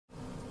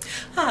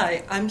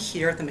Hi, I'm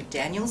here at the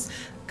McDaniels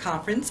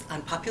Conference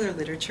on Popular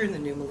Literature in the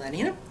New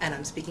Millennium, and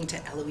I'm speaking to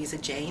Eloisa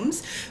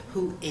James,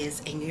 who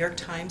is a New York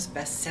Times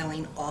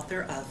best-selling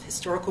author of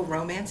historical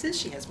romances.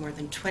 She has more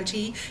than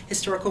 20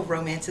 historical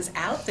romances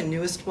out. The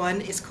newest one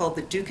is called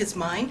The Duke Is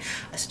Mine,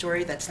 a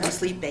story that's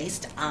loosely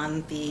based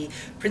on The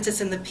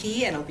Princess and the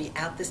Pea, and it'll be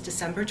out this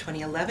December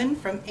 2011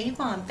 from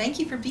Avon. Thank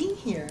you for being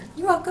here.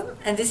 You're welcome.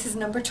 And this is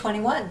number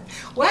 21.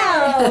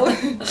 Wow!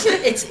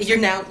 You're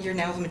now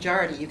the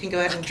majority. You can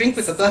go out and drink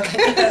with the book.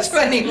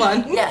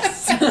 21.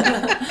 Yes.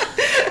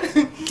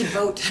 You can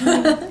vote.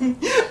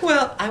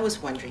 Well, I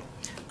was wondering,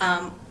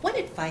 what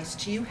advice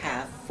do you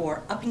have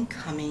for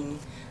up-and-coming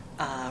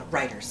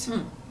writers?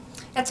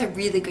 That's a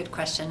really good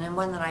question, and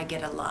one that I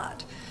get a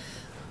lot.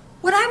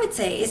 What I would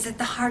say is that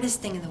the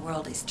hardest thing in the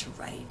world is to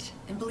write.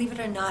 And believe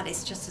it or not,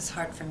 it's just as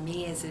hard for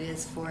me as it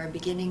is for a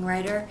beginning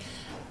writer.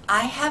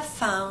 I have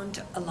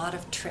found a lot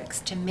of tricks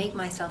to make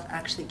myself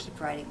actually keep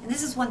writing. And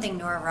this is one thing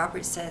Nora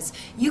Roberts says: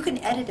 you can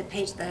edit a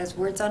page that has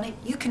words on it,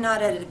 you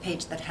cannot edit a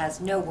page that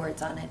has no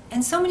words on it.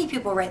 And so many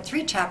people write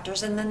 3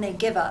 chapters and then they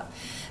give up.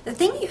 The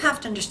thing you have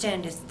to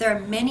understand is there are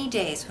many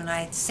days when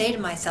I say to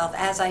myself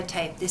as I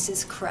type, this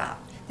is crap.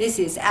 This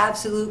is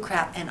absolute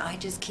crap, and I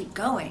just keep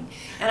going.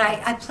 And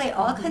I play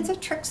all kinds of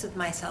tricks with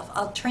myself.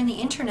 I'll turn the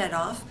internet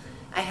off.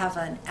 I have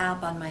an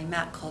app on my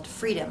Mac called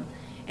Freedom.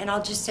 And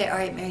I'll just say, all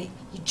right, Mary,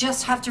 you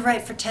just have to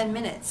write for 10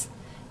 minutes.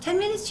 10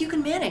 minutes you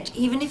can manage,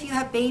 even if you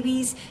have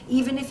babies,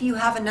 even if you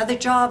have another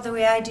job the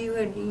way I do,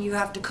 and you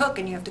have to cook,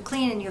 and you have to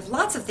clean, and you have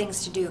lots of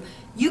things to do.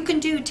 You can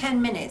do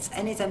 10 minutes,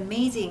 and it's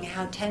amazing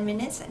how 10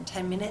 minutes and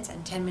 10 minutes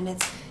and 10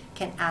 minutes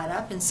can add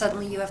up, and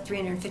suddenly you have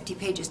 350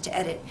 pages to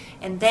edit.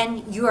 And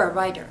then you're a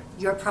writer.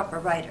 You're a proper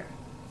writer.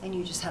 And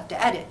you just have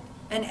to edit.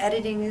 And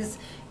editing is,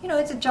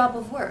 it's a job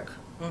of work.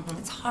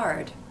 It's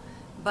hard.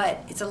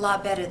 But it's a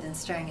lot better than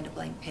staring at a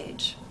blank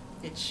page.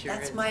 It sure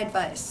That's is. my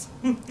advice.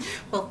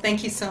 Well,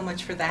 thank you so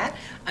much for that.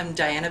 I'm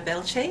Diana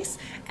Belchase,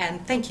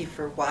 and thank you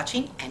for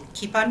watching, and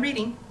keep on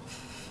reading.